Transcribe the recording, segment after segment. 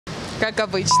Как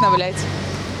обычно, блядь.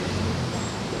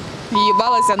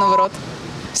 Ебалась оно в рот.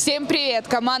 Всем привет!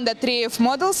 Команда 3F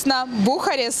Models на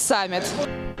Bucharest Summit.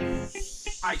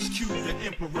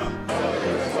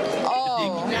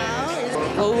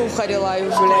 Лухари лайв,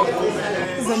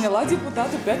 блядь. Заняла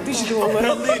депутату $5000.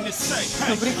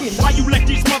 Ну прикинь. Why you let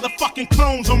these motherfucking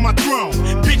clones on my throne?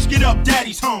 Bitch, get up,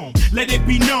 daddy's home. Let it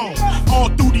be known. All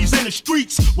through these inner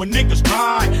streets, when niggas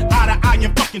ride, eye to eye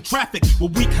in fucking traffic, where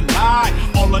we collide.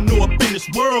 All I know up in this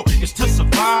world is to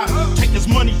survive. Take his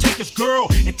money, take his girl,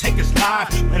 and take his life.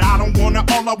 But I don't wanna,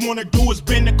 all I wanna do is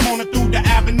bend the corner through the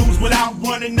avenues without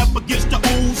running up against the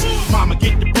ooze. Mama,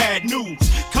 get the bad news.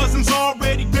 Cousins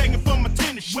already begging for my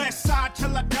tennis. West side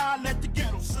till I die, let the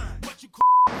ghetto sign.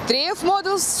 3F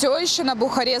Models все еще на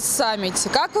Bucharest Summit.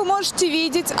 Как вы можете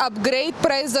видеть, апгрейд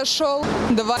произошел.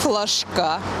 2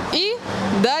 флажка и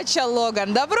дача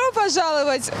Логан. Добро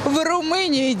пожаловать в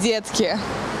Румынию, детки.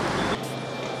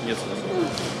 Нет.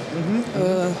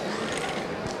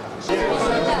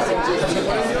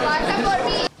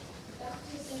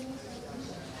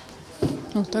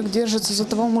 Ну, так держится за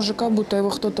того мужика, будто его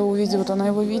кто-то увидел. Вот она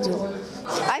его видела.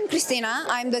 I'm Christina.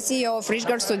 I'm the CEO of Rich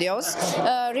Girl Studios.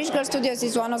 Rich Girl Studios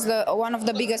is one of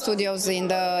the biggest studios in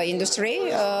the industry.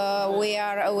 We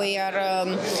are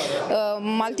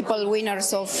multiple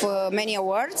winners of many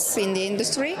awards in the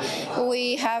industry.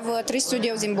 We have 3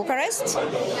 studios in Bucharest,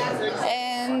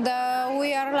 and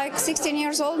we are like 16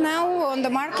 years old now on the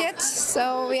market.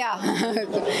 So yeah,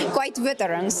 quite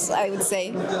veterans, I would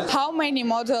say. How many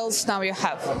models now you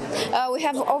have? We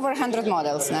have over 100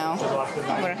 models now.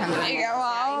 Over 100.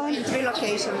 Wow. In 3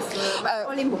 locations,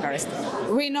 all in Bucharest.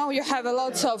 We know you have a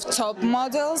lot of top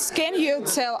models. Can you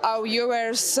tell our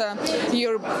viewers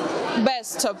your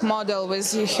best top model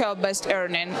with her best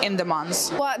earning in the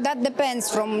month? Well, that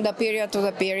depends from the period to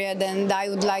the period, and I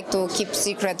would like to keep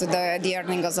secret the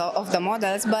earnings of the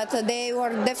models, but they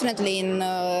were definitely in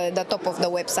the top of the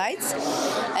websites,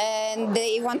 and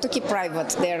they want to keep private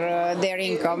their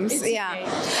incomes. Yeah,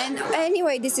 and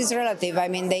anyway, this is relative. I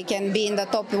mean, they can be in the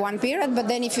top one period, but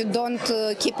then if you don't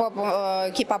keep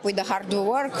up with the hard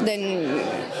work, then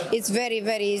it's very,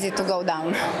 very easy to go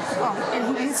down.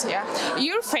 Oh, it is, yeah.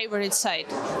 Your favorite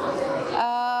site?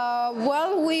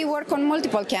 Well, we work on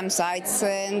multiple cam sites,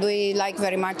 and we like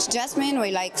very much Jasmin.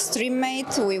 We like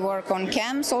StreamMate. We work on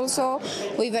cams also.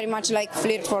 We very much like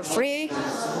Flirt for Free.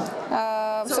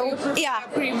 So yeah,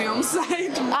 Premium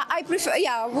site. I prefer.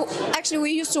 Yeah, actually,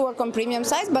 we used to work on premium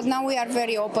sites, but now we are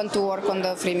very open to work on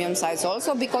the freemium sites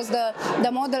also, because the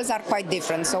models are quite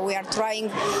different. So we are trying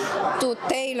to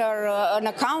tailor an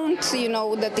account, you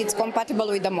know, that it's compatible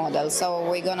with the model. So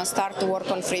we're gonna start to work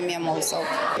on freemium also.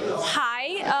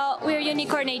 Hi, we're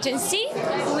Unicorn Agency.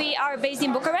 We are based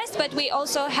in Bucharest, but we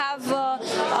also have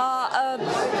a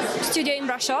studio in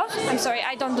Brasov. I'm sorry,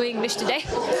 I don't do English today.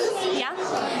 Yeah,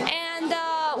 and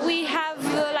we have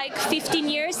like 15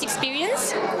 years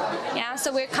experience. Yeah,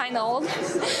 so we're kind of old.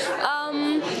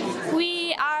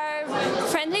 We are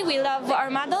friendly. We love our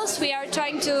models. We are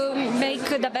trying to make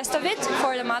the best of it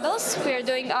for the models. We are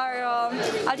doing our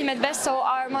ultimate best, so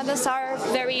our models are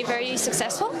very, very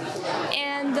successful.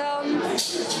 And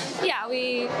yeah,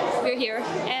 we're here,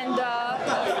 and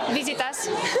visit us.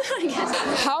 I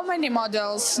guess. How many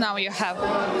models now you have?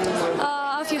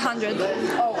 A few hundred.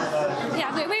 Oh.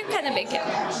 Yeah, we're kind of big,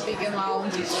 yeah. Big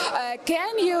amount.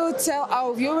 Can you tell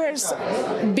our viewers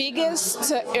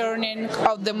biggest earning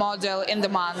of the model in the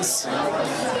month?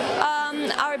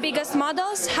 Our biggest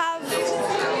models have,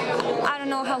 I don't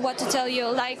know what to tell you,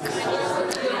 like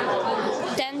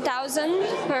 10,000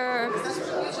 per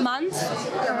month,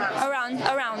 around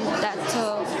that.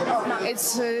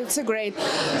 It's a great.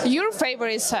 Your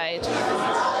favorite site?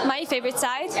 My favorite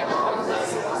site?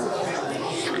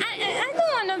 I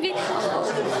don't want to be.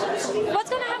 What's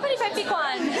gonna happen if I pick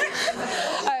one?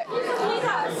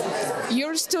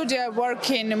 Your studio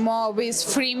working more with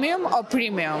freemium or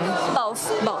premium? Both.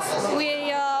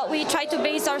 We try to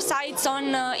base our sites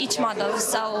on each model,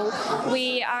 so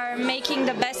we are making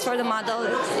the best for the model.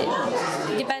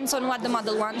 It depends on what the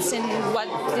model wants and what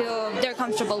they're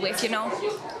comfortable with, you know.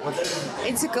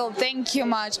 It's cool. Thank you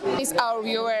much. Please, our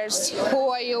viewers, who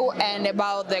are you and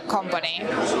about the company?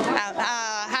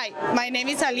 Hi, my name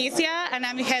is Alicia and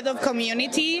I'm head of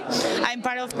community. I'm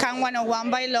part of Cam 101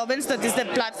 by Lovense. That is the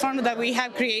platform that we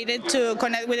have created to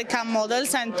connect with the cam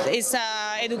models, and it's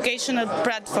educational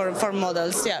platform for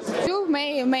models. Yeah. You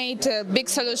made a big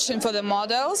solution for the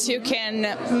models. You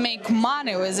can make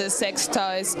money with the sex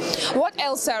toys. What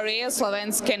else areas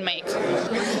Lovense can make?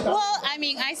 Well, I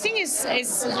mean, I think it's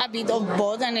a bit of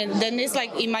both, and then it's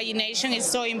like imagination is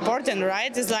so important,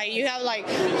 right? It's like you have like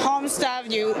home stuff,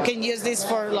 you can use this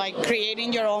for like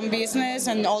creating your own business,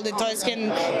 and all the toys can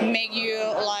make you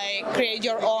like create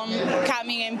your own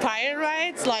coming empire,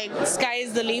 right? It's like sky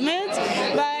is the limit.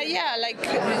 But yeah, like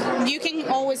you can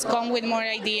always come with more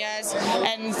ideas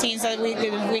and things that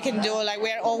we can do. Like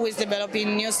we're always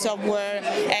developing new software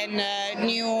and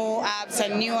new apps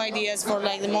and new ideas for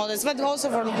like the models, but also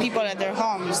for people at their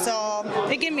homes. So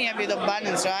it gives me a bit of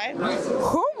balance, right?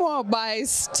 Who more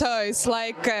buys toys,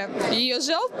 like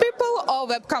usual people or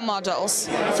webcam models?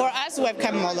 For us,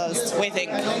 webcam models, we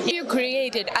think. You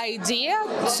created idea,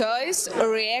 toys,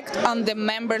 react on the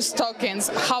members' tokens.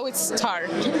 How it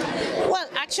started? Well,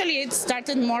 actually, it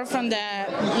started more from the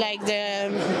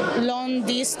long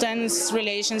distance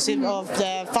relationship of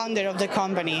the founder of the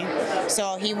company.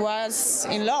 So he was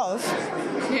in love.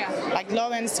 Yeah. Like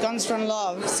Lovense comes from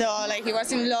love. So like he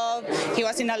was in love, he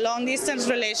was in a long distance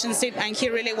relationship, and he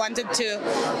really wanted to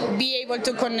be able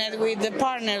to connect with the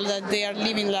partner that they are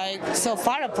living like so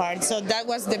far apart. So that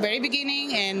was the very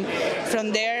beginning, and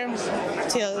from there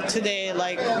till today,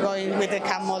 like going with the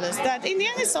cam models. That in the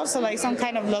end is also like some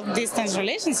kind of long distance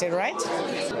relationship, right?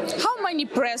 How many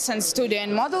present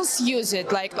student models use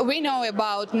it? Like we know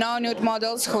about no-nude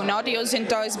models who not using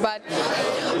toys, but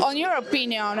on your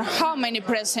opinion, how many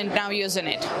present now using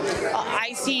it?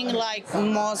 I think like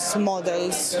most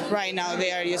models right now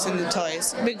they are using the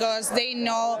toys because they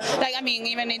know, like I mean,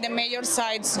 even in the major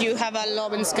sites you have a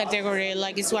Lovense category,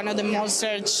 like it's one of the most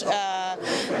searched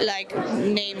like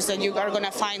names that you are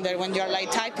gonna find there when you're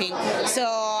like typing. So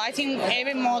I think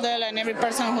every model and every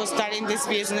person who's starting this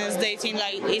business, they think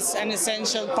like it's an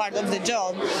essential part of the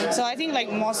job. So I think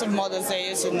like most of models they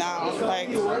use it now. Like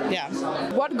yeah.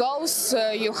 What goals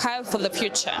you have for the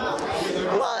future?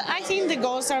 Well, I think the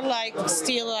goals are like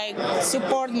still like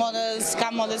support models.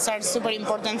 Cam models are super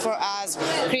important for us.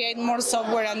 Create more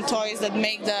software and toys that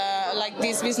make the like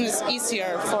this business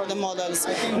easier for the models.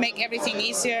 Make everything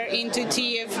easier,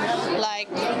 intuitive, like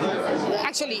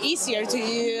actually easier to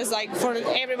use, like for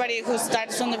everybody who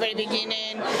starts from the very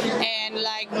beginning, and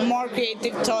like more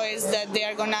creative toys that they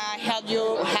are gonna help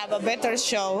you have a better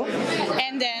show,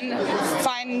 and then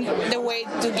find the way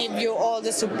to give you all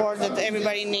the support that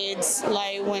everybody needs,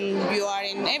 like when you are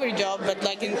in every job, but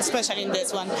like especially in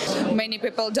this one. Many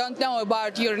people don't know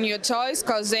about your new toys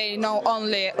because they know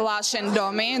only Lush and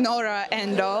Domi, Nora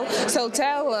and Doll. So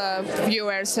tell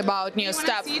viewers about new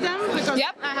stuff. See them? Because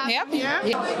yep. I have them here.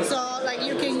 Yep. So like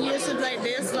you can use it like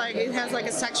this, like it has like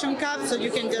a suction cup, so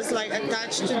you can just like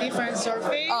attach to different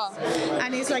surface. Oh.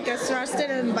 And it's like a thrusted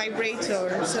and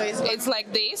vibrator. So it's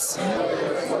like this.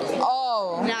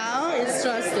 Oh. Now it's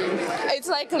thrusted. It's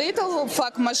like little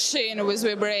fuck machine with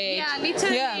vibrate. Yeah,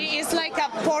 literally, it's like a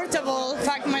portable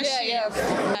fuck machine.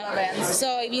 Yeah.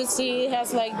 So if you see, it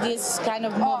has like this kind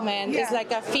of movement. It's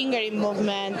like a fingering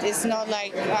movement. It's not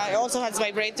like it also has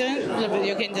vibrator.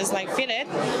 You can just like feel it,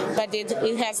 but it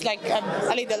has like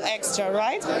a little extra,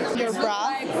 right? Your bra.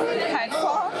 Like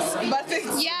headphones, but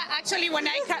yeah, actually, when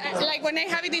I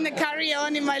have it in the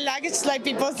carry-on in my luggage, like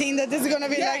people think that it's gonna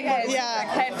be like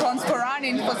headphones for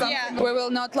running for something. Yeah. We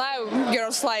will not allow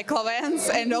girls like Lovense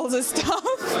and all this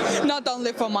stuff, not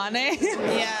only for money.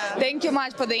 Yeah. Thank you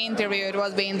much for the interview. It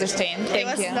was very interesting.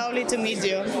 Thank you. It was lovely to meet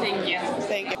you. Thank you.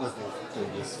 Thank you.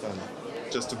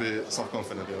 Just to be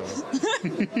self-confident, you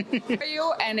know. For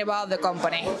you and about the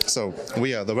company. So,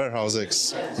 we are the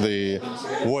WareHouseX, the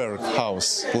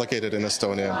warehouse located in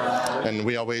Estonia, and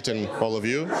we are waiting all of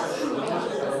you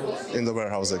in the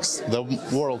WareHouseX, the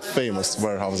world-famous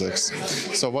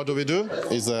WareHouseX. So what do?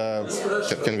 Is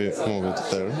can we move it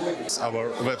there? It's our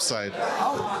website.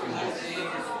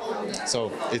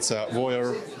 So it's a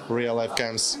voyeur, real-life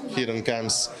cams, hidden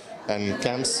cams, and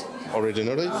cams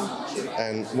originally.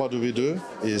 And what do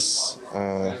is,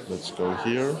 let's go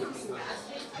here.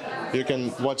 You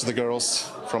can watch the girls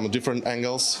from different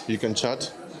angles. You can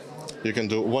chat. You can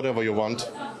do whatever you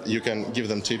want. You can give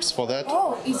them tips for that.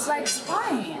 Oh, it's like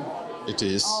spying. It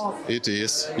is. Oh. It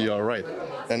is. You are right.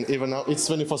 And even now, it's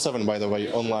 24/7, by the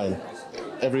way, online.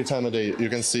 Every time of day, you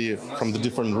can see from the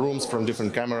different rooms, from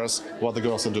different cameras, what the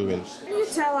girls are doing. Can you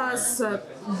tell us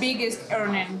biggest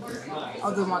earning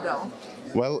of the model?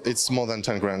 Well, it's more than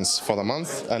 10 grand for the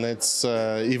month, and it's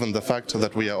even the fact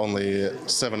that we are only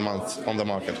 7 months on the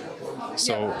market.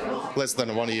 so less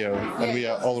than 1 year, and we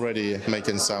are already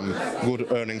making some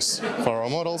good earnings for our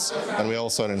models, and we are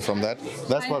also earning from that.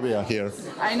 That's why we are here.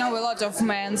 I know a lot of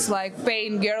men like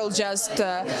paying girl just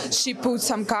she put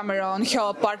some camera on her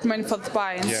apartment for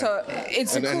paying. Yeah. So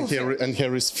it's a cool and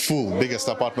here is full, biggest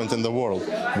apartment in the world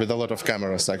with a lot of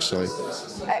cameras actually.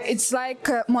 It's like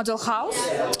a model house?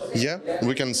 Yeah,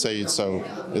 we can say it so.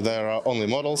 There are only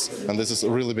models, and this is a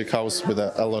really big house with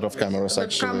a lot of cameras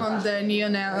actually. Webcam on the new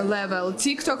level.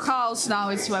 TikTok house, now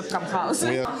it's webcam house.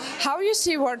 How you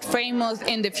see word famous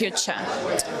in the future?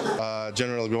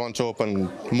 Generally, we want to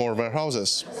open more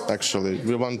warehouses actually.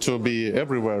 We want to be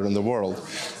everywhere in the world,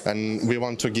 and we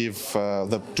want to give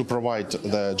to provide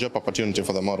the job opportunity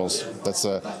for the models. That's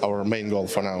our main goal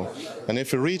for now. And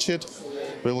if we reach it,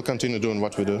 we will continue doing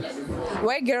what we do.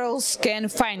 Where girls can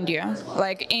find you?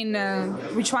 Like in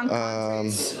which one?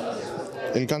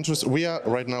 In countries, we are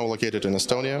right now located in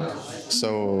Estonia,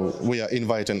 so we are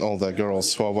inviting all the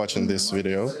girls who are watching this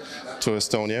video to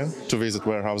Estonia to visit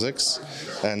WareHouseX,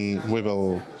 and we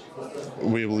will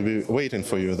be waiting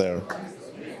for you there.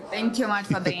 Thank you much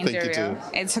for the interview. Thank you too.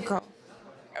 It's a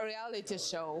reality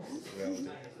show.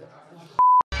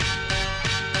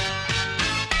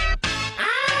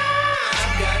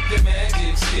 The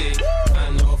magic stick. I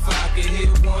know if I could hit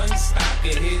once, I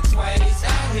could hit twice. I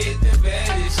hit the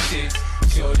baddest chicks.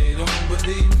 Sure they don't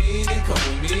believe me, then come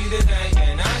with me tonight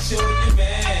and I show you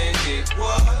magic.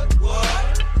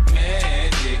 What?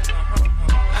 Magic.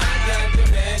 I got the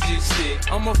magic stick.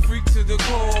 I'm a freak to the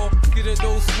core. Get a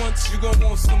dose once, you gon'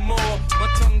 want some more. My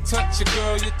tongue touch your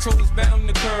girl, your toes bound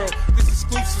to curl. This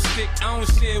exclusive stick, I don't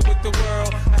share with the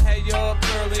world. I had you up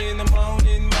early in the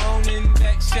morning,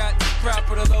 back shot.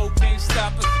 Proper the low, can't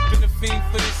stop us. Been a fiend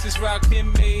for this, is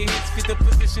rockin' made hits. Get the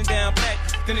position down back,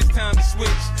 then it's time to switch.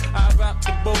 I rock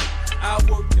the boat, I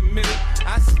work the middle.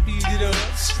 I speed it up,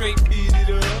 straight beat it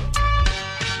up.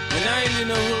 When I ain't in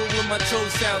the hood with my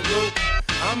toes out low,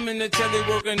 I'm in the telly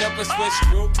working up a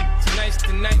sweatstroke. Tonight's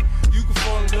the night, you can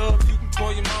fall in love. You can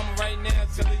call your mama right now,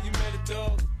 tell her you met a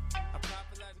dog.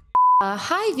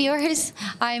 Hi viewers,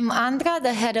 I'm Andra,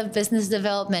 the head of business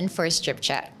development for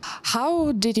Stripchat.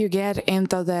 How did you get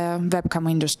into the webcam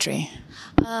industry?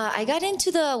 I got into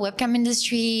the webcam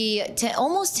industry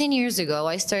almost 10 years ago.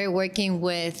 I started working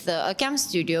with a cam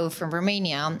studio from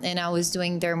Romania, and I was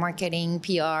doing their marketing,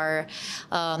 PR,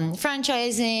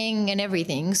 franchising, and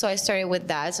everything. So I started with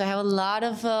that. So I have a lot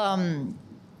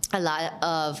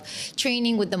of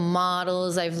training with the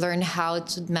models. I've learned how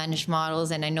to manage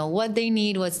models, and I know what they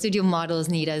need, what studio models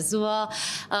need as well.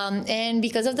 And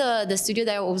because of the studio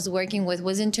that I was working with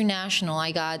was international,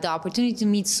 I got the opportunity to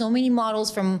meet so many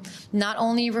models from not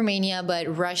only Romania, but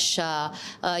Russia,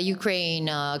 Ukraine,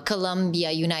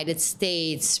 Colombia, United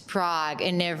States, Prague,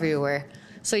 and everywhere.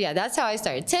 So yeah, that's how I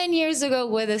started. 10 years ago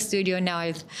with a studio,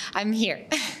 now I'm here.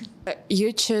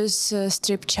 You choose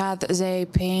Stripchat, they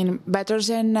paying better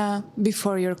than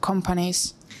before your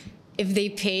companies? If they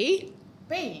pay?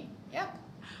 Pay, yeah.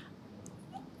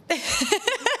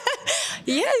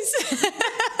 Yes.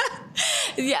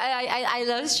 Yeah, I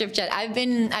love Stripchat.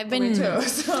 Me too,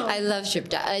 so. I love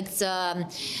Stripchat. It's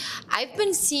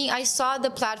I saw the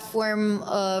platform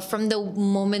from the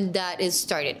moment that it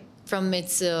started. From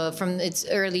its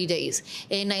early days,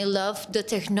 and I love the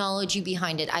technology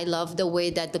behind it. I love the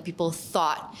way that the people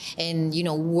thought and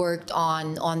worked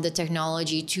on the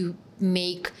technology to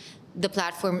make the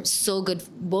platform so good,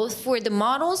 both for the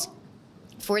models,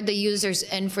 for the users,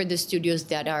 and for the studios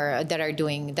that are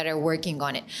working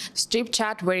on it.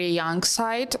 Stripchat, very young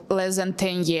site, less than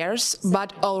 10 years,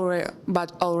 but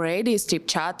already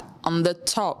Stripchat on the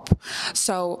top.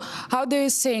 So how do you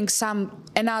think some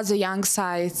another young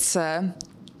sites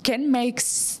can make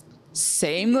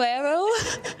same level,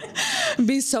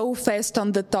 be so fast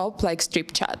on the top like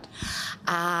Stripchat?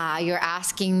 You're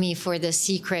asking me for the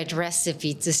secret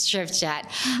recipe to Stripchat.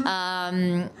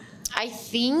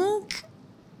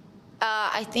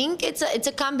 I think it's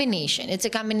a combination. It's a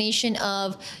combination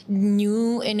of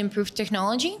new and improved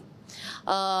technology,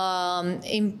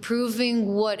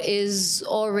 improving what is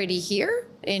already here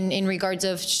in regards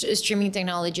of streaming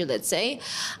technology, let's say,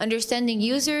 understanding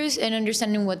users and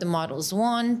understanding what the models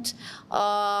want.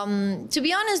 To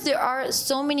be honest, there are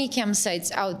so many cam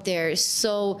sites out there,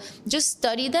 so just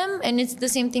study them. And it's the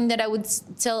same thing that I would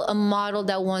tell a model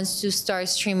that wants to start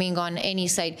streaming on any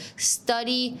site.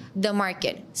 Study the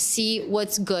market, see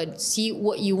what's good, see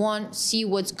what you want, see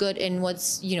what's good and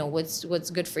what's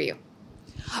good for you.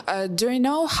 Do you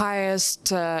know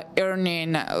highest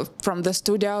earning from the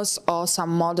studios or some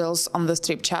models on the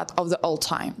Stripchat of the all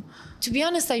time? To be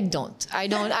honest, I don't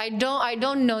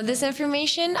know this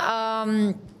information.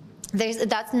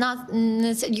 that's not,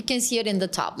 you can see it in the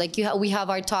top. Like we have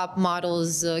our top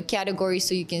models category,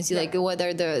 so you can see like what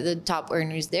are the top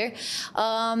earners there.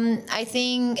 I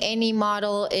think any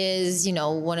model is, you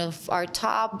know, one of our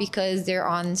top because they're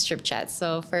on Stripchat.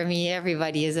 So for me,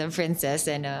 everybody is a princess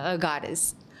and a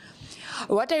goddess.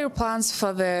 What are your plans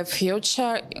for the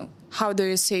future? How do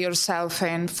you see yourself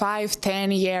in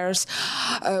 5-10 years?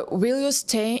 Will you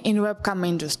stay in webcam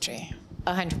industry?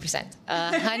 100%,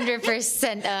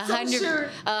 100%,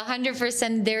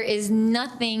 100%. There is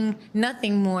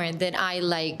nothing more that I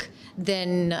like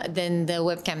than the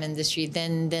webcam industry,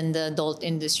 than the adult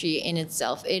industry in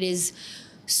itself. It is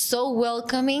so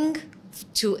welcoming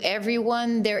to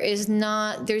everyone. There's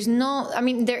no, I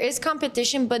mean, there is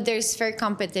competition, but there's fair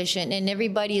competition, and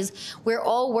we're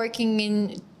all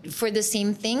working for the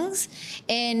same things.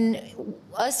 And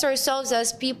us ourselves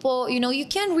as people, you know, you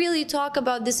can't really talk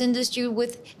about this industry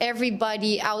with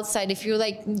everybody outside. If you're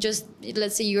like, just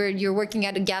let's say you're working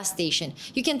at a gas station,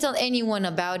 you can tell anyone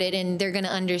about it and they're gonna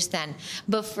understand.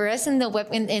 But for us in the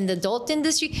in the adult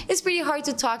industry, it's pretty hard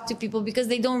to talk to people because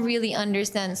they don't really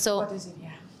understand. So what is it? Yeah.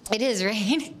 It is,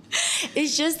 right?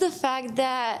 It's just the fact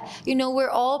that, you know, we're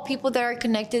all people that are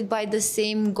connected by the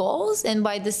same goals and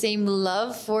by the same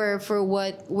love for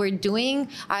what we're doing,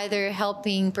 either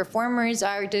helping performers,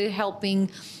 either helping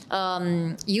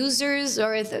users,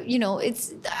 or, you know,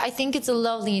 I think it's a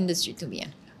lovely industry to be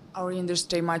in. Our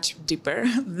industry much deeper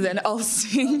than all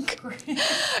think.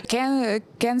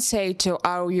 Can say to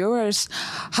our viewers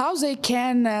how they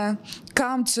can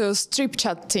come to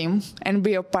Stripchat team and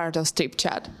be a part of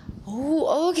Stripchat.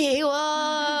 Oh, okay.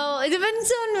 Well, it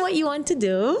depends on what you want to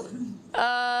do.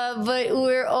 But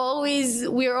we're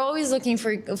always looking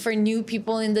for new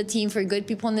people in the team, for good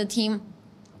people in the team.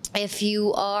 If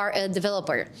you are a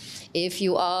developer, if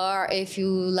you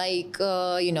like,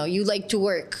 you know, you like to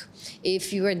work,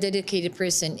 if you're a dedicated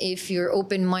person, if you're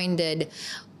open-minded,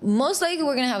 most likely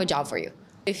we're gonna have a job for you.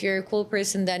 If you're a cool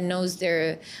person that knows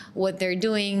what they're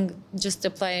doing, just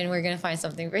apply and we're gonna find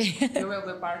something for you. You will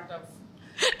be part of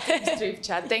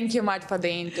Stripchat. Thank you much for the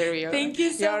interview. Thank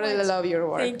you so much. I really love your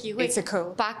work. Thank you. It's a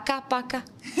cool. Paka paka.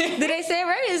 Did I say it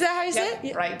right? Is that how you say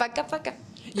it? Right. Paka paka.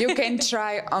 You can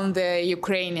try on the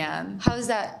Ukrainian. How's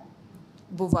that?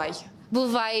 Buvai.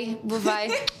 Buvai,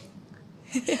 buvai.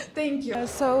 Thank you.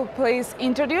 So please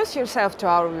introduce yourself to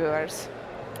our viewers.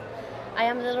 I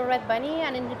am LittleRedBunny,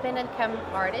 an independent cam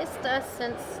artist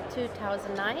since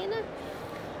 2009,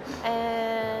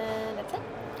 and that's it.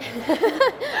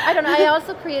 I don't know. I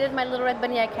also created my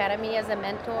LittleRedBunny Academy as a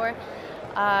mentor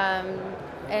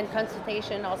and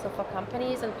consultation also for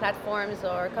companies and platforms,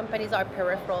 or companies are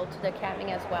peripheral to the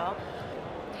camming as well.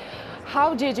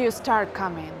 How did you start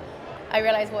camming? I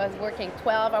realized I was working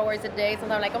 12 hours a day.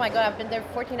 Sometimes I'm like, oh my God, I've been there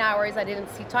 14 hours. I didn't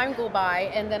see time go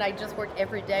by. And then I just worked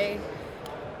every day.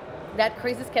 That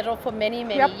crazy schedule for many,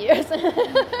 many years.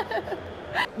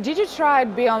 Did you try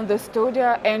it beyond the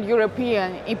studio and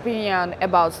European opinion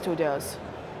about studios?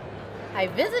 I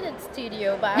visited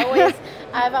studio, but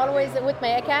I've always with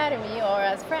my academy or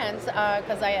as friends,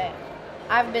 because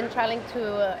I've been traveling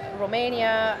to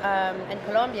Romania and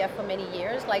Colombia for many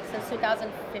years, like since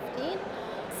 2015.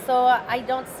 So I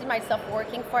don't see myself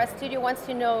working for a studio. Once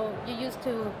you know,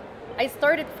 I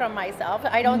started from myself.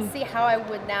 I don't see how I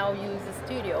would now use a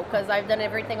studio because I've done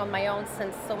everything on my own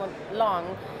since so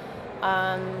long.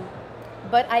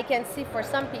 But I can see for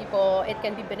some people it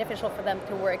can be beneficial for them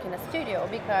to work in a studio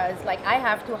because, like, I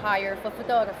have to hire for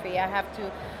photography, I have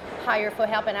to hire for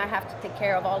help, and I have to take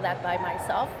care of all that by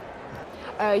myself.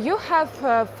 You have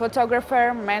a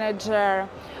photographer, manager.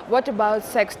 What about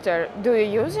Sexter? Do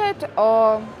you use it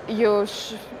or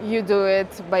you do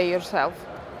it by yourself?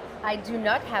 I do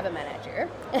not have a manager.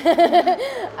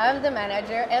 I'm the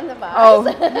manager and the boss. Oh.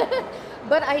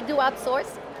 But I do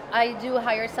outsource. I do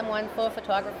hire someone for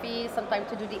photography, sometimes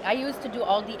to do I used to do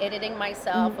all the editing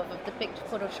myself of the picture,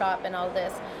 Photoshop and all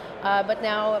this. But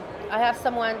now I have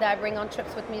someone that I bring on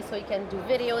trips with me so he can do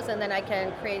videos and then I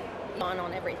can create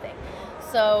on everything.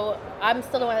 So I'm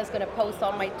still the one that's going to post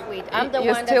all my tweets. I'm the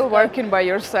one that's still working by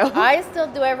yourself. I still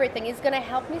do everything. He's going to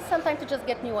help me sometimes to just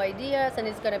get new ideas and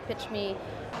he's going to pitch me.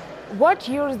 What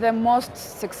year is the most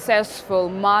successful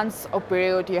months or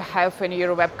period you have in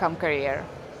your webcam career?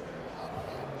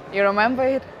 You remember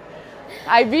it?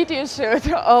 I bet you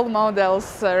should. All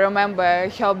models remember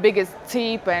her biggest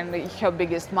tip and her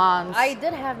biggest months. I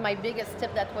did have my biggest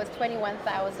tip that was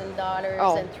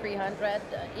 $21,000 and 300.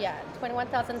 Yeah,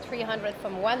 $21,300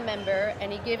 from one member,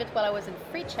 and he gave it while I was in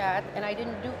free chat, and I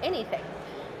didn't do anything.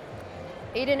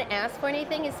 He didn't ask for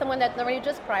anything. He's someone that normally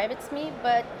just privates me,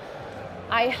 but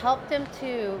I helped him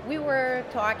to. We were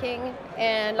talking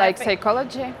and like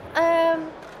psychology.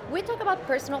 We talk about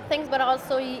personal things, but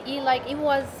also he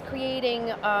was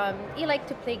creating. He liked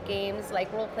to play games,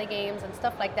 like role play games and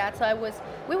stuff like that. So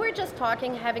we were just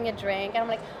talking, having a drink, and I'm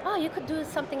like, oh, you could do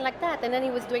something like that. And then he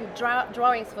was doing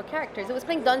drawings for characters. He was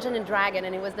playing Dungeon and Dragon,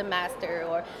 and he was the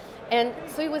master, and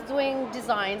so he was doing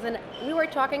designs, and we were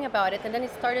talking about it. And then he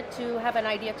started to have an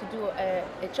idea to do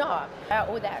a job. I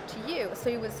owe that to you. So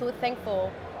he was so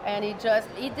thankful, and he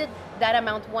did that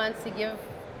amount once. He gave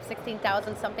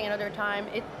 16,000 something another time.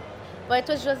 But it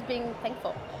was just being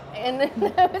thankful, and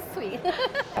that was sweet.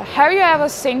 Have you ever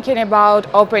thinking about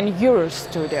open your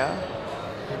studio?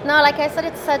 No, like I said,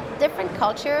 it's a different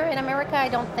culture in America. I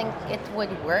don't think it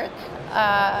would work.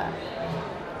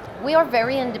 We are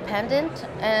very independent,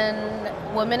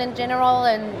 and women in general,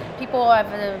 and people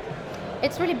have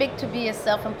it's really big to be a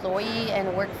self-employee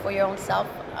and work for your own self.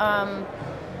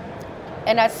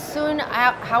 And as soon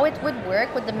how it would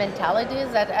work with the mentality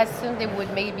is that as soon they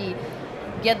would maybe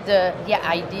get the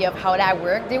idea of how that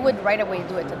worked, they would right away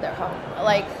do it in their home.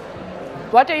 Like,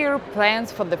 what are your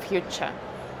plans for the future?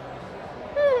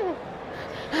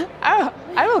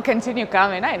 I will continue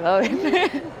coming. I love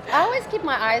it. I always keep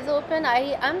my eyes open.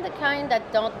 I'm the kind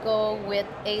that don't go with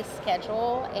a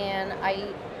schedule, and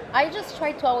I just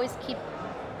try to always keep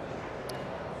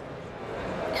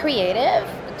creative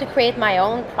to create my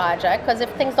own project, because if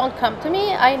things don't come to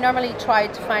me, I normally try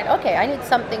to find, okay, I need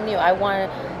something new.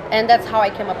 And that's how I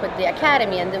came up with the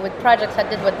Academy, and then with projects I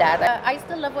did with that. I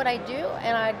still love what I do,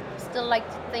 and I still like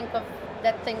to think of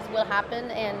that things will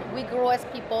happen, and we grow as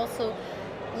people. So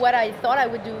what I thought I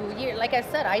would do like I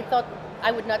said, I thought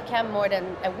I would not cam more than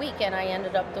a week, and I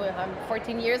ended up doing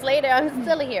 14 years later, I'm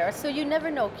still here. So you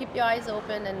never know. Keep your eyes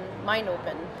open and mind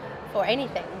open for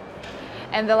anything.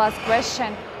 And the last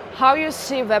question, how you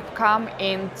see webcam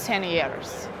in 10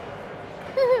 years?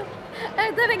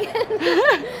 And then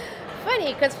again,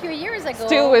 funny, because a few years ago...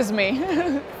 Still with me.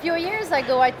 A few years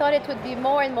ago, I thought it would be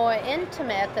more and more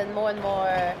intimate and more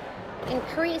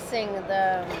increasing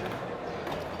the...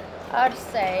 I'd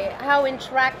say how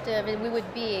interactive we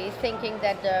would be, thinking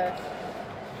that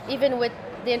even with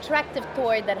the interactive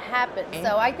toy that happened.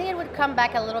 So I think it would come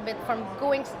back a little bit from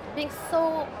being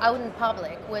so out in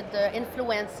public with the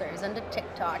influencers and the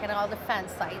TikTok and all the fan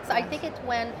sites. I think it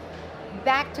went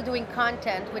back to doing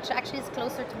content, which actually is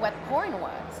closer to what porn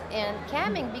was. And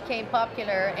camming became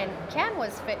popular, and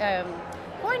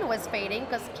porn was fading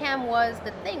because cam was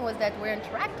the thing, was that we're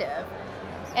interactive.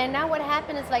 And now what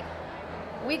happened is like,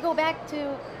 we go back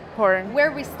to porn,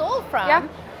 where we stole from. Yeah.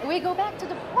 We go back to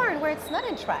the porn where it's not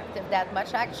interactive that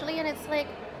much actually, and it's like,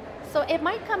 so it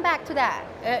might come back to that.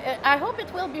 I hope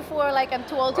it will before like I'm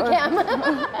too old to cam.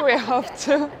 We hope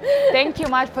to. Thank you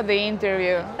much for the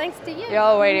interview. Thanks to you.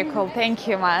 You're very cool. Thank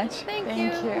you much. Thank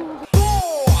you.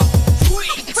 4, 3,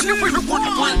 2, 1.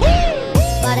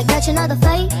 About to catch another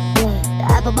fight. Yeah.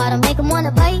 The apple bottom make 'em wanna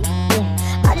bite.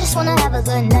 Yeah. I just wanna have a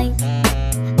good night.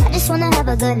 I just wanna have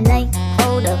a good night.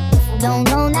 Hold up, if you don't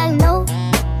know, now you know.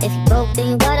 If you broke, then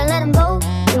you gotta let him go.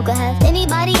 You can have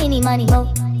anybody, any money,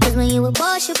 mo. Cause when you a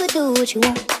boss, you could do what you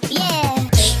want. Yeah.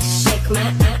 Shake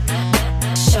my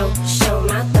show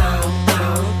my thong,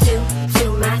 do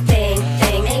my thing.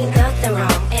 Ain't nothing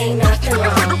wrong, ain't nothing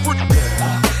wrong.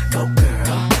 Go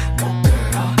girl, go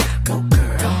girl, go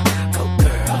girl, go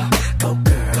girl, go girl, go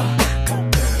girl.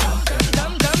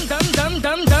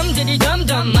 Dum diddy dum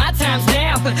dum, my time's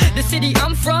now. The city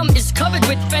I'm from is covered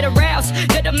with federals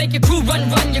that'll make your crew run,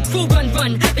 your crew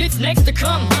run. It's next to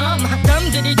come, dum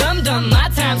diddy dum dum, my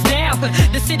time's now.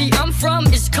 The city I'm from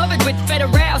is covered with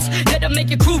federals that'll make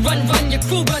your crew run, your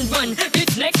crew run.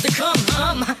 It's next to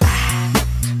come,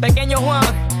 back in your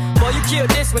one, boy you killed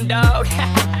this one, dog.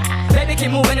 Baby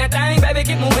keep moving that thing, baby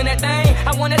keep moving that thing.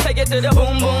 I wanna take it to the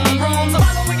boom boom room. So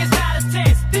following is not a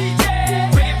test,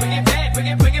 DJ. Bring it back, bring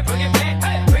it back,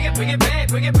 hey, bring it back,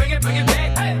 bring it back,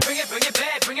 hey, bring it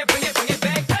back, bring it back, bring it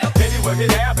back. Baby work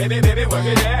it out, baby work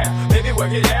it out, baby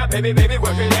work it out, baby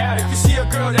work it out. If you see a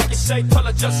girl that can shake, pull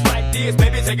her just like this,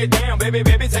 baby take it down, baby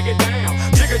take it down.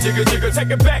 Jigger jigger jigger,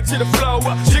 take it back to the floor.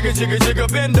 Jigger jigger jigger,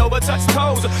 bend over, touch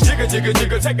toes. Jigger jigger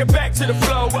jigger, take it back to the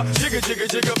floor. Jigger jigger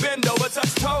jigger, bend over,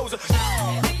 touch toes.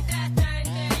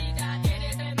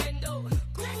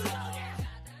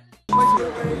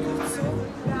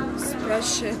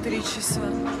 Спящая 3 часа.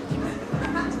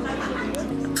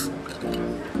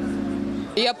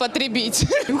 Я потребитель.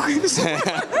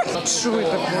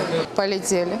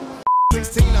 Полетели.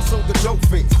 16, I sold the dope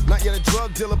fiends. Not yet a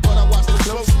drug dealer, but I watched them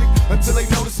closely. Until they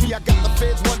noticed me, I got the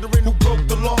feds wondering who broke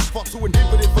the law. Fought to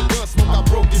inhibit it for gun smoke, I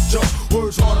broke his jaw.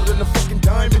 Words harder than a fucking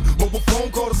diamond. Mobile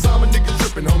phone call to Simon, nigga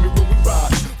tripping, homie, when we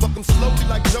ride. Fuck them slowly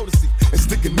like Jodeci. And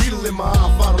stick a needle in my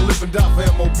eye, fight to live and die for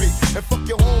MOB. And fuck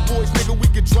your homeboys, nigga, we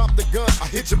can drop the gun. I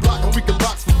hit your block and we can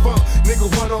box for fun. Nigga,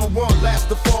 one-on-one, last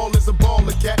to fall is a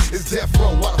baller cat. It's death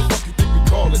row, why the fuck you think we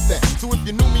call it that? So if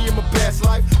you knew me in my past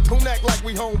life, don't act like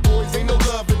we homeboys. Ain't no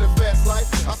love in the fast life.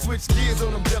 I switch gears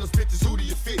on them jealous bitches, who do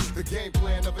you fit? The game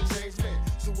plan of a changed man.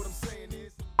 So what I'm saying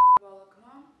is...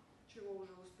 Чего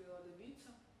уже успела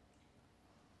добиться,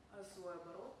 а свой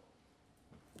оборот.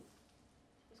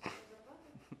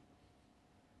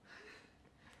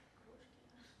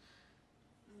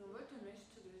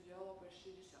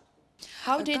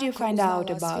 How did you find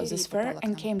out about this fair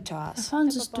and came to us? I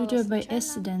found the studio by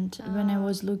accident when I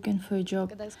was looking for a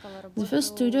job. The first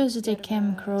studio that I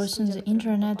came across on the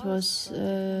internet was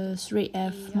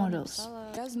 3F models.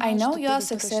 I know you're a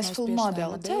successful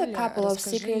model. Tell a couple of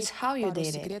secrets how you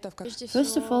did it.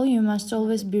 First of all, you must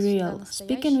always be real,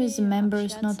 speaking with the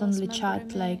members, not only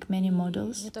chat like many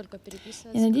models.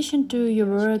 In addition to your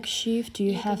work shift,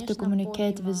 you have to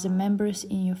communicate with the members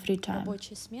in your free time.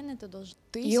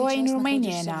 You are in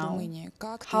Romania now.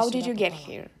 How did you get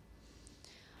here?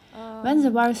 When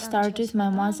the war started, my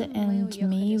mother and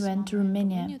me went to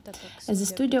Romania, as the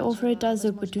studio offered us the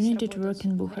opportunity to work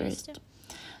in Bucharest.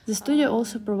 The studio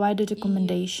also provided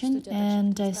accommodation,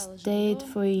 and I stayed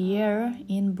for a year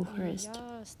in Bucharest.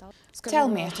 Tell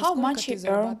me, how much you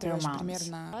earn per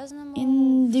month?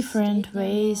 In different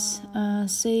ways,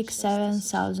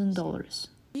 $6,000–7,000.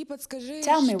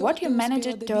 Tell me what you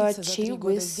managed to achieve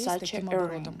with such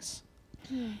earnings.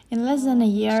 In less than a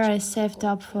year, I saved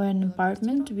up for an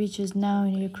apartment, which is now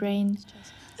in Ukraine.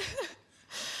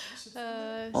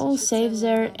 All safe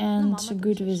there and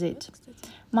good with it.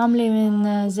 Mom living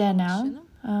there now.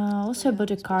 Also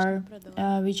bought a car,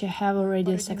 which I have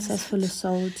already successfully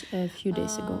sold a few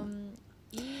days ago.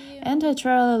 And I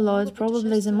travel a lot.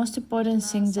 Probably the most important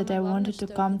thing that I wanted to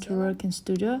come to work in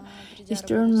studio is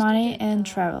to earn money and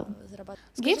travel.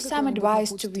 Give some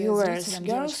advice to viewers,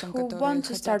 girls who want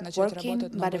to start working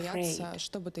but afraid.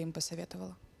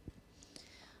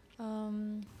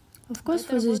 Of course,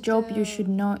 for this job you should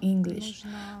know English.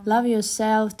 Love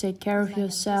yourself, take care of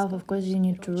yourself. Of course, you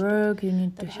need to work, you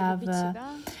need to have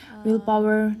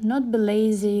willpower, not be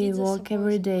lazy, work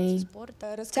every day.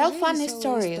 Tell funny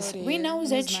stories. We know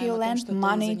that you lend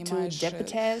money to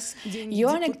deputies. You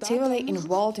are actively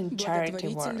involved in charity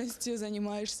work.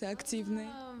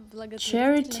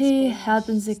 Charity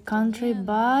helps the country,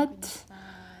 but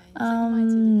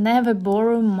never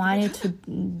borrow money to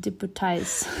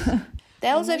deputize.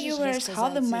 Tell the viewers how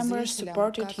the members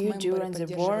supported you during the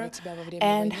war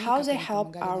and how they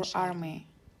helped our army.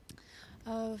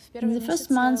 In the first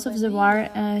months of the war,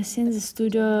 since the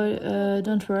studio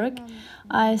don't work,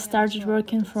 I started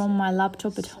working from my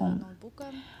laptop at home.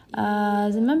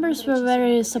 The members were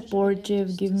very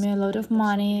supportive, give me a lot of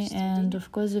money, and of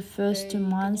course the first 2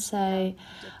 months I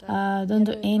don't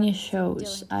do any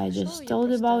shows. I just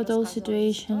told about all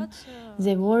situation.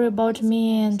 They worry about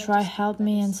me and try help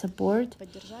me and support.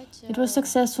 It was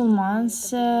successful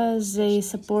months. They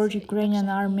support Ukrainian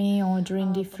army,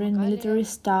 ordering different military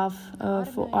stuff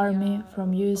for army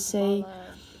from USA,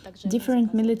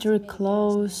 different military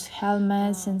clothes,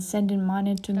 helmets, and sending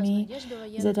money to me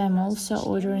that I'm also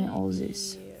ordering all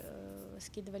this.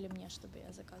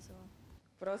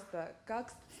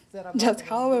 Just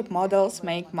how models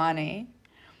make money.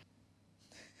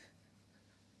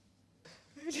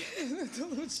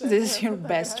 This is your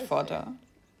best photo.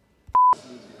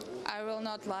 I will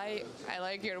not lie, I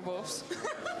like your boobs.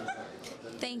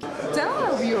 Thank you. Tell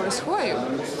our viewers, who are you?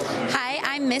 Hi,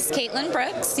 I'm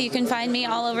MsCaitlynBrooks. You can find me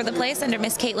all over the place under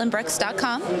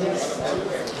MsCaitlynBrooks.com.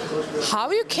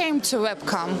 How you came to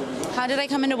webcam? How did I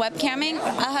come into webcamming?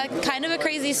 Kind of a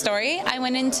crazy story. I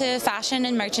went into fashion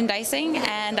and merchandising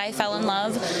and I fell in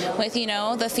love with, you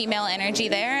know, the female energy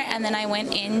there. And then I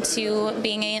went into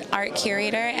being an art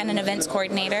curator and an events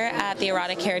coordinator at the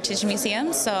Erotic Heritage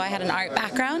Museum. So I had an art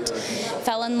background.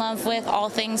 Fell in love with all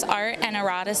things art and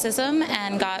eroticism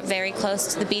and got very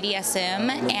close to the BDSM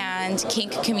and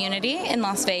kink community in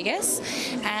Las Vegas.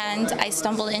 And I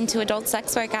stumbled into adult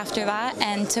sex work after that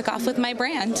and took off with my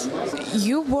brand.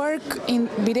 You work in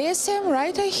BDSM,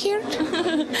 right, I hear?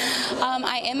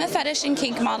 I am a fetish and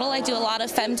kink model. I do a lot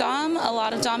of femdom, a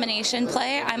lot of domination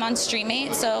play. I'm on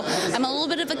Streammate, so I'm a little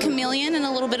bit of a chameleon and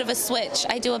a little bit of a switch.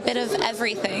 I do a bit of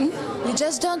everything. You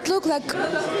just don't look like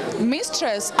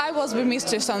mistress. I was be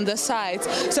mistress on the side.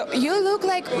 So you look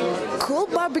like cool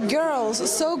Barbie girls,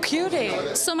 so cutie.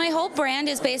 So my whole brand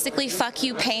is basically fuck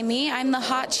you, pay me. I'm the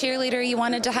hot cheerleader you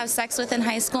wanted to have sex with in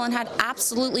high school and had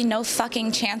absolutely no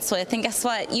fucking chance with. And guess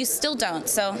what? You still don't.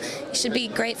 So you should be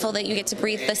grateful that you get to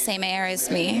breathe the same air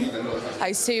as me.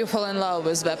 I see you fall in love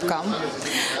with webcam.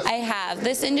 I have.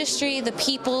 This industry, the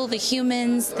people, the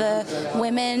humans, the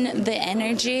women, the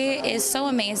energy is so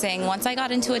amazing. Once I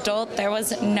got into adult, there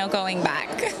was no going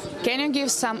back. Can you give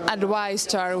some advice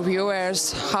to our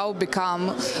viewers how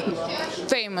become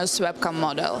famous webcam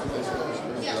model?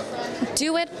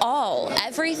 Do it all.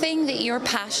 Everything that you're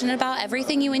passionate about,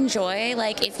 everything you enjoy.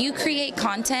 Like, if you create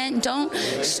content, don't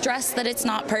stress that it's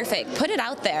not perfect. Put it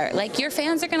out there. Like, your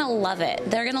fans are gonna love it.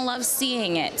 They're gonna love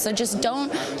seeing it. So just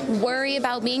don't worry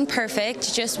about being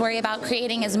perfect. Just worry about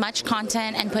creating as much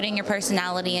content and putting your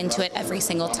personality into it every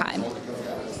single time.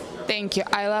 Thank you.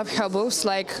 I love her boobs,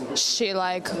 like she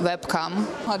like webcam.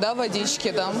 А да,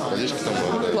 водички там? Водички там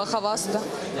будут. Плоховато.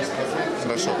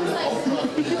 Хорошо.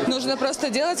 Нужно просто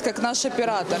делать, как наш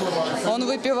оператор. Он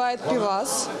выпивает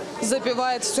пивас,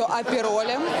 запивает все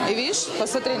аперолем. И видишь,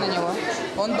 посмотри на него.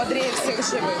 Он бодрее всех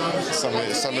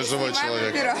живых. Самый живой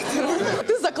человек. Оператор.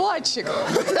 Ты закладчик.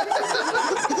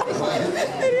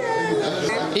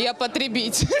 Я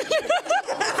потребитель.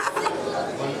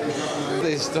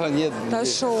 Что нет, да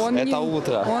шо, он это не,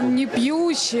 утро. Он не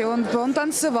пьющий, он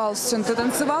танцевал всю ночь. Ты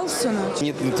танцевал всю ночь?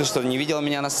 Нет, ну ты что, не видела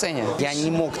меня на сцене? Я не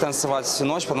мог танцевать всю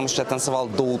ночь, потому что я танцевал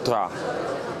до утра.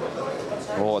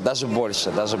 Вот, даже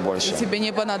больше, даже больше. Тебе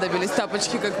не понадобились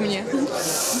тапочки, как мне?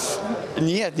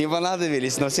 Нет, не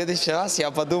понадобились, но в следующий раз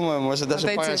я подумаю, может даже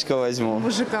парочку возьму.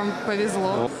 Мужикам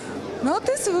повезло. Но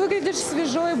ты выглядишь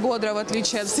свежо и бодро, в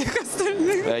отличие от всех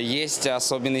остальных. Есть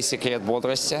особенный секрет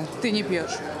бодрости. Ты не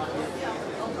пьешь.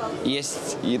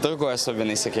 Есть и другой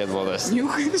особенный секрет бодрости.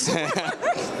 Нюхаешь?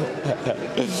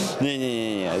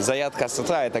 Не-не-не, зарядка с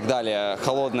утра и так далее,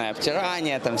 холодное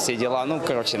обтирание, там все дела, ну,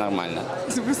 короче, нормально.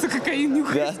 Ты просто кокаин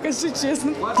нюхаешь, скажи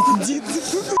честно.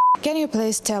 Can you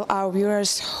please tell our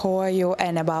viewers who are you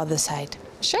and about the site?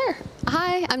 Sure.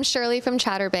 Hi, I'm Shirley from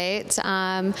Chaturbate.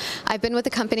 I've been with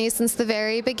the company since the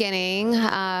very beginning.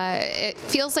 It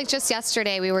feels like just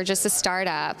yesterday we were just a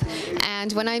startup.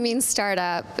 And when I mean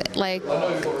startup, like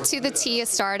to the T, a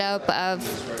startup of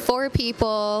 4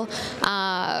 people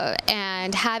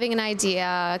and having an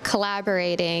idea,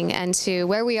 collaborating, and to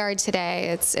where we are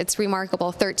today, it's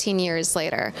remarkable 13 years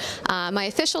later. My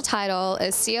official title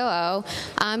is COO,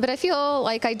 but I feel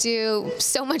like I do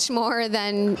so much more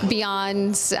than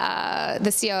beyond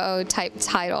the COO type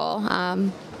title.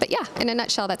 But yeah, in a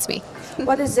nutshell, that's me.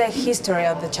 What is the history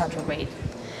of the Chaturbate?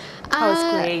 How it's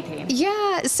created?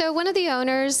 Yeah, so one of the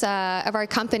owners of our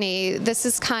company, this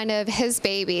is kind of his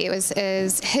baby. It was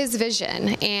his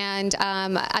vision. And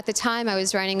at the time, I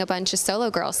was running a bunch of solo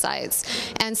girl sites.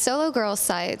 And solo girl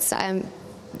sites,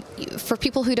 for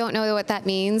people who don't know what that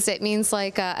means, it means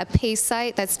like a pay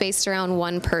site that's based around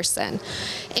one person.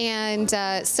 And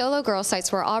solo girl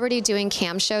sites were already doing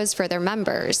cam shows for their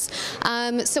members.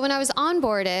 So when I was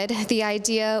onboarded, the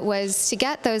idea was to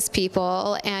get those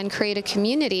people and create a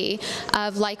community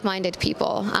of like-minded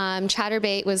people.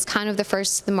 Chaturbate was kind of the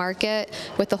first to the market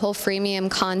with the whole freemium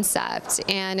concept.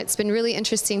 And it's been really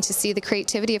interesting to see the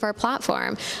creativity of our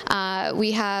platform.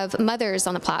 We have mothers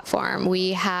on the platform.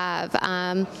 We have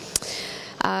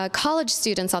college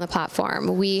students on the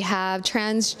platform. We have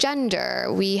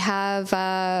transgender. We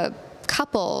have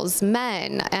couples,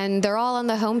 men, and they're all on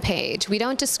the homepage. We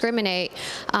don't discriminate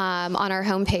on our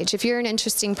homepage. If you're an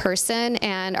interesting person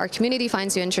and our community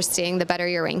finds you interesting, the better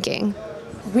your ranking.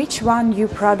 Which one new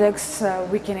products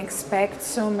we can expect?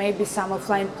 So maybe some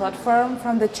offline platform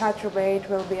from the Chaturbate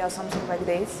will be or something like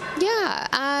this?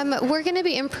 Yeah, we're going to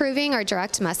be improving our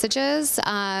direct messages.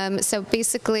 So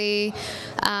basically,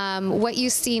 what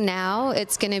you see now,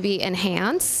 it's going to be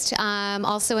enhanced.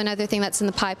 Also, another thing that's in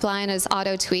the pipeline is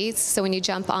auto tweets. So when you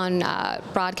jump on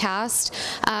broadcast,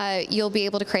 you'll be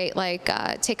able to create like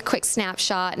take a quick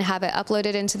snapshot and have it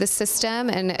uploaded into the system,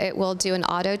 and it will do an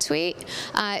auto tweet,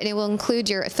 and it will include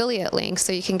your affiliate link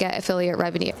so you can get affiliate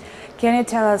revenue. Can you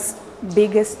tell us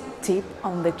biggest tip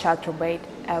on the Chaturbate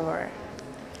ever?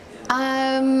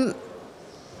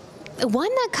 One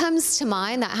that comes to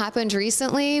mind that happened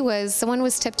recently was someone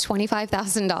was tipped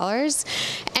 $25,000,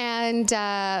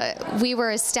 and we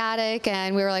were ecstatic,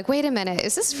 and we were like, wait a minute,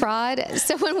 is this fraud?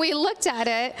 So when we looked at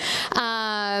it,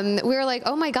 we were like,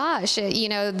 oh my gosh, you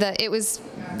know, it was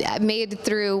made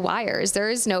through wires. There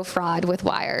is no fraud with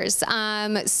wires.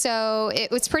 So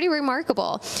it was pretty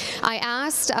remarkable. I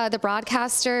asked the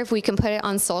broadcaster if we can put it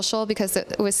on social because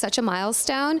it was such a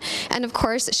milestone. And of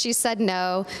course, she said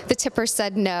no. The tipper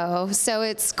said no. So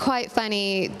it's quite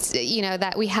funny, you know,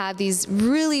 that we have these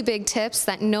really big tips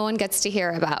that no one gets to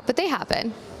hear about, but they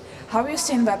happen. How have you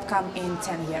seen webcam in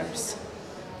 10 years?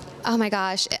 Oh my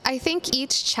gosh, I think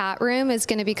each chat room is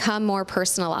going to become more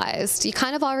personalized. You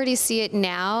kind of already see it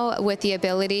now with the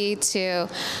ability to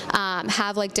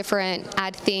have like different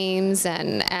ad themes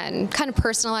and kind of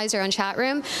personalize your own chat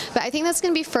room. But I think that's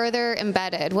going to be further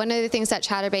embedded. One of the things that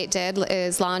Chaturbate did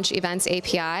is launch Events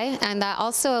API, and that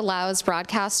also allows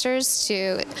broadcasters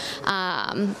to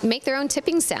make their own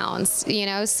tipping sounds, you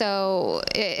know, so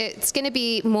it's going to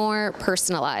be more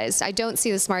personalized. I don't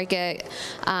see this market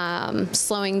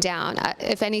slowing down.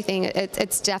 If anything,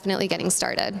 it's definitely getting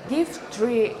started. Give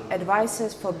 3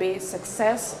 advices for being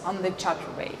success on the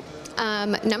Chaturbate.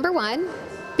 Number 1,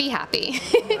 be happy.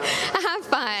 Have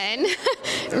fun.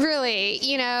 Really,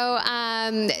 you know,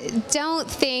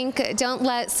 don't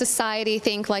let society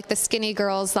think like the skinny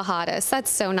girl's the hottest. That's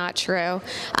so not true.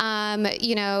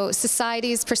 You know,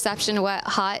 society's perception of what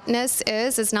hotness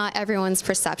is not everyone's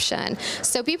perception.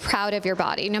 So be proud of your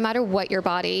body, no matter what your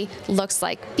body looks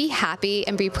like. Be happy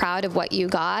and be proud of what you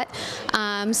got.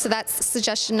 So that's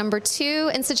suggestion number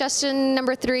 2. And suggestion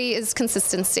number 3 is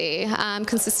consistency.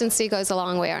 Consistency goes a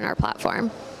long way on our platform.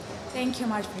 Thank you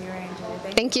much for your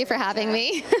interview. Thank you for having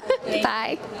me.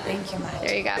 Bye. Thank you much.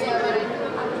 There you go.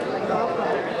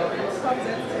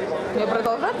 Мне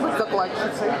продолжать быть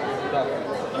закладчицей?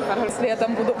 Если я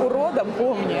там буду уродом,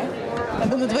 помни.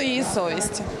 Это на твоей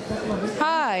совести.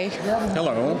 Hi.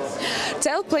 Hello.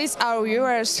 Tell please our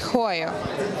viewers who are you?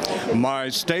 My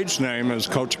stage name is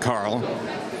Coach Carl,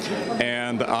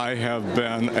 and I have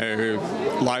been a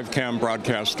LiveCam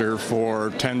broadcaster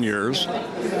for 10 years.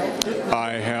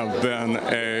 I have been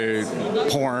a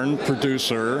porn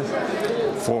producer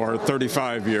for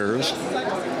 35 years.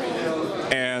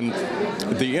 And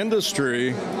the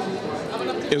industry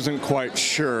isn't quite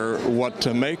sure what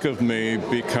to make of me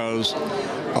because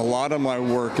a lot of my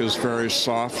work is very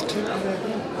soft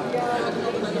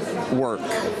work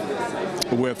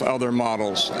with other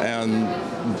models, and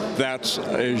that's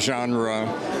a genre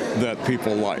that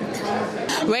people like.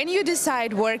 When you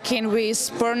decide working with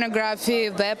pornography,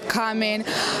 webcamming,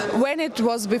 when it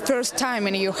was the first time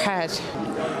in your head?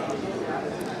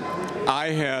 I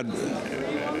had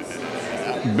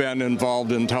been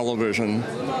involved in television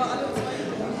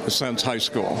since high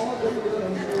school.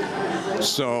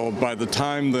 So by the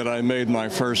time that I made my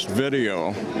first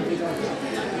video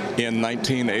in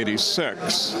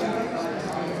 1986,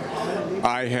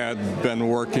 I had been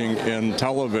working in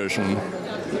television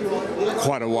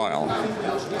quite a while.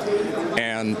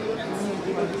 And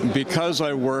because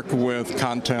I work with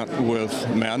content with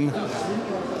men,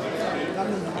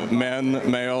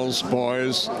 males,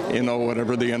 boys, you know,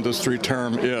 whatever the industry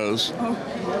term is.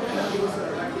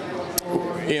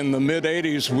 In the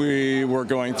mid-'80s, we were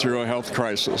going through a health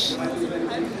crisis,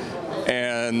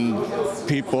 and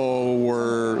people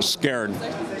were scared.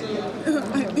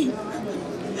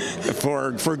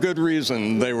 For good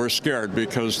reason, they were scared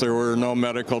because there were no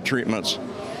medical treatments.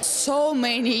 So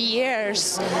many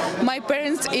years. My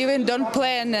parents even don't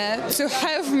plan to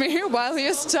have me while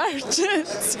you started.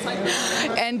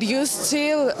 And you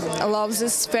still love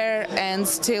this sphere and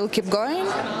still keep going?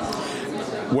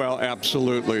 Well,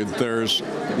 absolutely. There's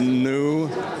new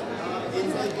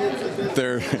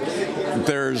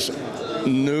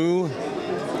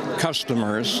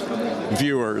customers,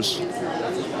 viewers,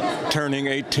 turning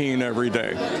 18 every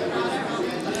day.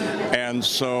 And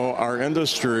so our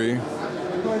industry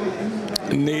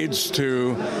needs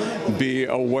to be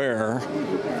aware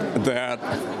that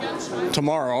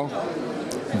tomorrow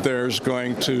there's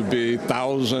going to be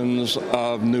thousands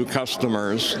of new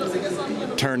customers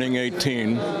turning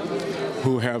 18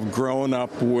 who have grown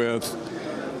up with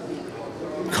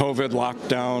COVID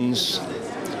lockdowns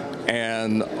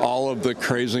and all of the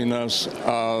craziness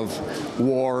of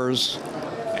wars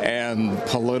and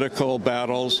political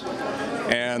battles,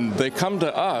 and they come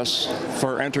to us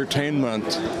for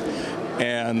entertainment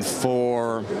and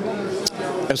for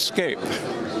escape.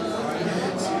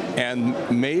 And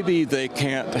maybe they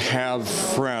can't have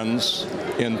friends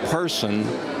in person,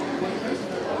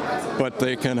 but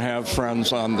they can have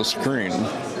friends on the screen.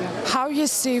 How you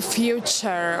see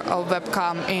future of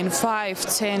webcam in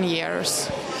 5-10 years?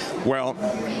 Well,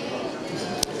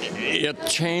 it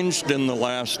changed in the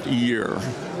last year,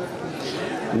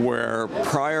 where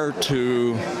prior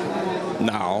to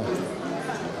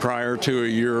a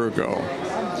year ago,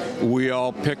 we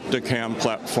all picked a cam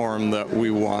platform that we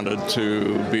wanted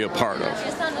to be a part of.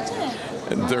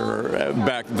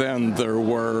 Back then there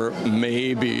were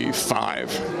maybe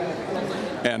 5,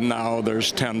 and now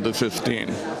there's 10 to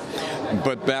 15.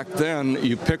 But back then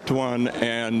you picked one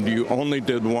and you only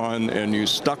did one and you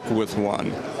stuck with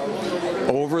one.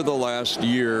 Over the last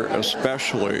year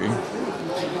especially,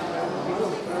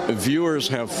 viewers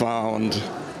have found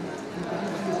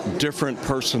different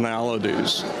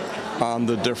personalities on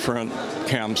the different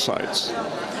campsites.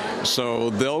 So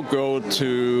they'll go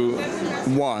to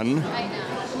one,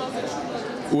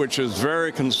 which is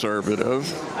very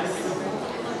conservative.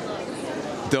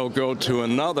 They'll go to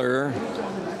another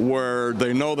where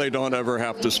they know they don't ever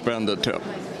have to spend a tip.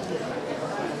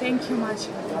 Thank you much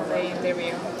for the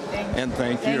interview. Thank you.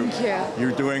 Thank you.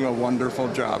 You're doing a wonderful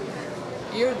job.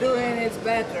 You're doing it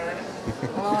better.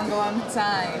 Long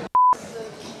time.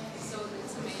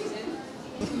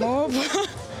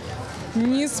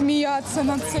 Не смеяться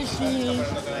над Софией.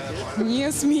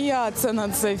 Не смеяться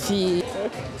над Софией.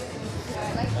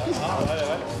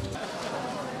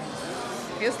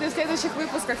 Если в следующих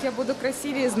выпусках я буду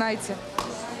красивее, знайте,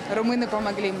 румыны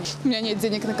помогли мне. У меня нет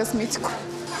денег на косметику.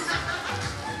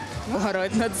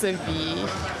 Угорать над Софией.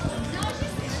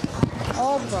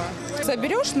 Опа.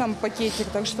 Соберешь нам пакетик,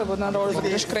 так чтобы на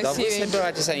розыгрыш красивее? Да вы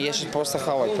собирайтесь, я сейчас просто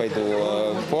хавать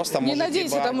пойду. Просто не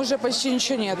надейся, там уже почти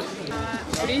ничего нет.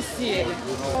 Присели.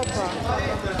 Опа.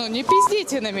 Ну не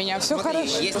пиздите на меня, все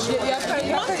хорошо.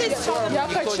 Я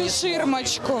хочу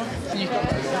ширмочку.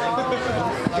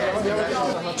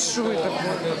 Что это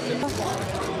такое?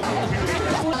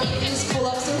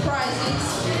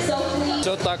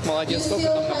 Все так, молодец. Сколько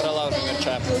там набрала уже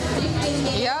мерча?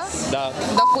 Я? Да.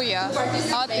 Дохуя.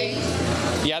 А ты?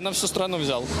 Я на всю страну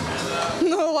взял.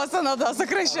 Ну, у вас она, да,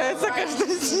 сокращается каждый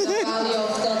день.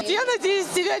 Я надеюсь,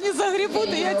 тебя не загребут,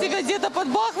 и я тебя где-то под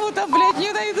Бахмутом, блядь,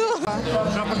 не найду.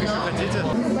 Шапок еще хотите?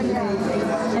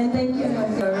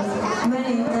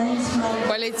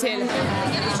 Полетели.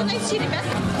 Что найти, ребят?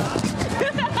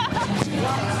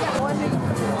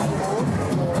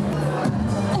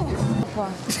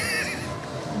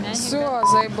 Все,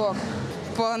 заебок.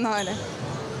 Погнали.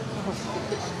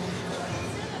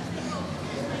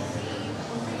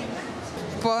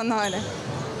 Погнали.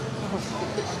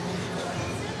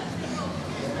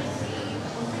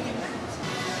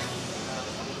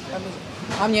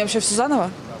 А мне вообще все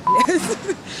заново?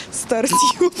 Старт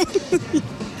ёбаный.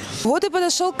 Вот и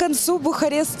подошел к концу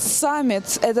Bucharest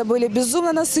Summit. Это были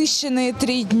безумно насыщенные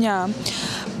 3 дня.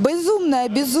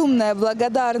 Безумная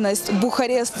благодарность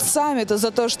Bucharest Summit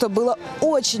за то, что было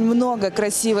очень много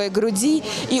красивой груди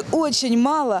и очень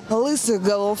мало лысых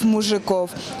голов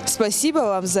мужиков. Спасибо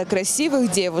вам за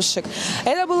красивых девушек.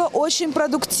 Это было очень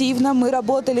продуктивно. Мы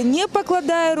работали, не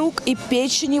покладая рук и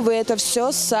печени. Вы это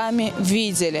все сами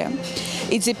видели.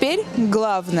 И теперь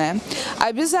главное.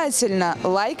 Обязательно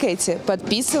лайкайте,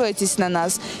 подписывайтесь на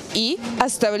нас и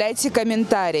оставляйте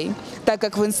комментарий, так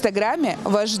как в Инстаграме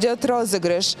вас ждет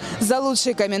розыгрыш. За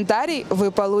лучший комментарий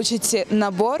вы получите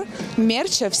набор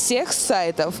мерча всех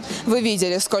сайтов. Вы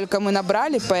видели, сколько мы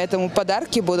набрали, поэтому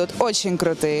подарки будут очень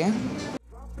крутые.